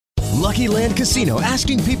Lucky Land Casino,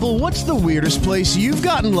 asking people, what's the weirdest place you've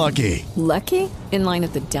gotten lucky? Lucky? In line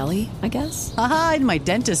at the deli, I guess? Aha, in my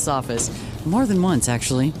dentist's office. More than once,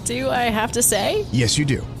 actually. Do I have to say? Yes, you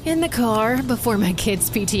do. In the car before my kids'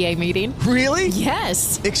 PTA meeting. Really?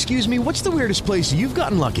 Yes. Excuse me, what's the weirdest place you've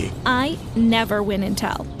gotten lucky? I never win and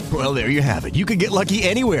tell. Well, there you have it. You can get lucky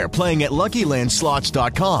anywhere, playing at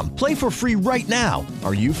LuckyLandSlots.com. Play for free right now.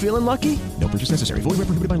 Are you feeling lucky? No purchase necessary. Void where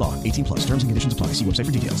prohibited by law. 18 plus. Terms and conditions apply. See website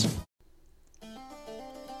for details.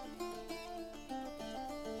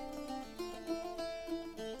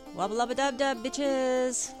 Wubba lubba dub dub,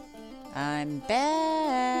 bitches. I'm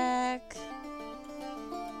back.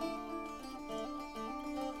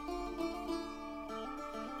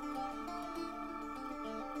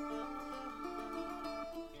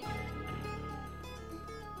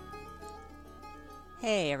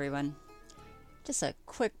 Hey everyone. Just a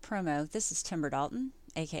quick promo. This is Tymber Dalton,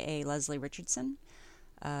 aka Lesli Richardson.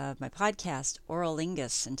 My podcast,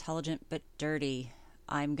 Auralingus, Intelligent but Dirty.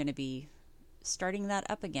 I'm going to be starting that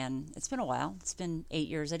up again. It's been a while. It's been 8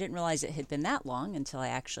 years. I didn't realize it had been that long until I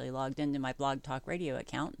actually logged into my Blog Talk Radio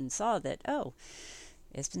account and saw that, oh,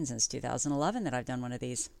 it's been since 2011 that I've done one of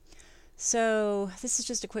these. So this is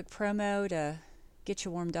just a quick promo to get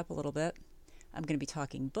you warmed up a little bit. I'm going to be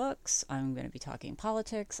talking books. I'm going to be talking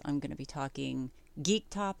politics. I'm going to be talking geek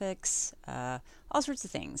topics, all sorts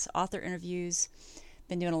of things. Author interviews.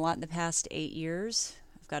 Been doing a lot in the past 8 years.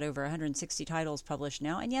 Got over 160 titles published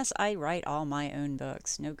now. And yes, I write all my own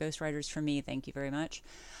books. No ghostwriters for me. Thank you very much.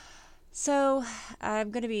 So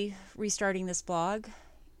I'm going to be restarting this blog,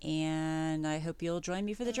 and I hope you'll join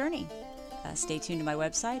me for the journey. Stay tuned to my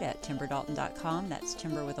website at tymberdalton.com. That's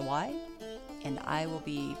Tymber with a Y. And I will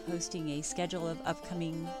be posting a schedule of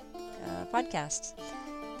upcoming podcasts.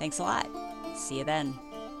 Thanks a lot. See you then.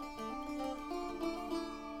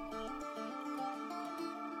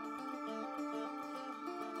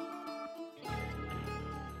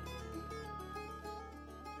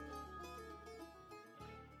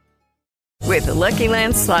 With the Lucky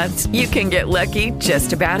Land Slots, you can get lucky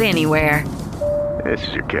just about anywhere. This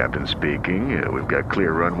is your captain speaking. We've got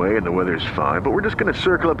clear runway and the weather's fine, but we're just going to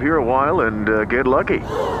circle up here a while and get lucky.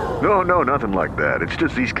 No, nothing like that. It's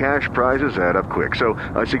just these cash prizes add up quick. So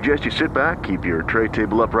I suggest you sit back, keep your tray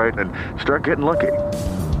table upright, and start getting lucky.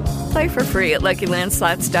 Play for free at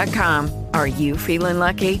LuckyLandSlots.com. Are you feeling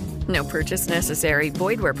lucky? No purchase necessary.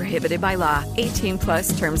 Void where prohibited by law. 18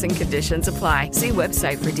 plus terms and conditions apply. See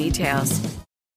website for details.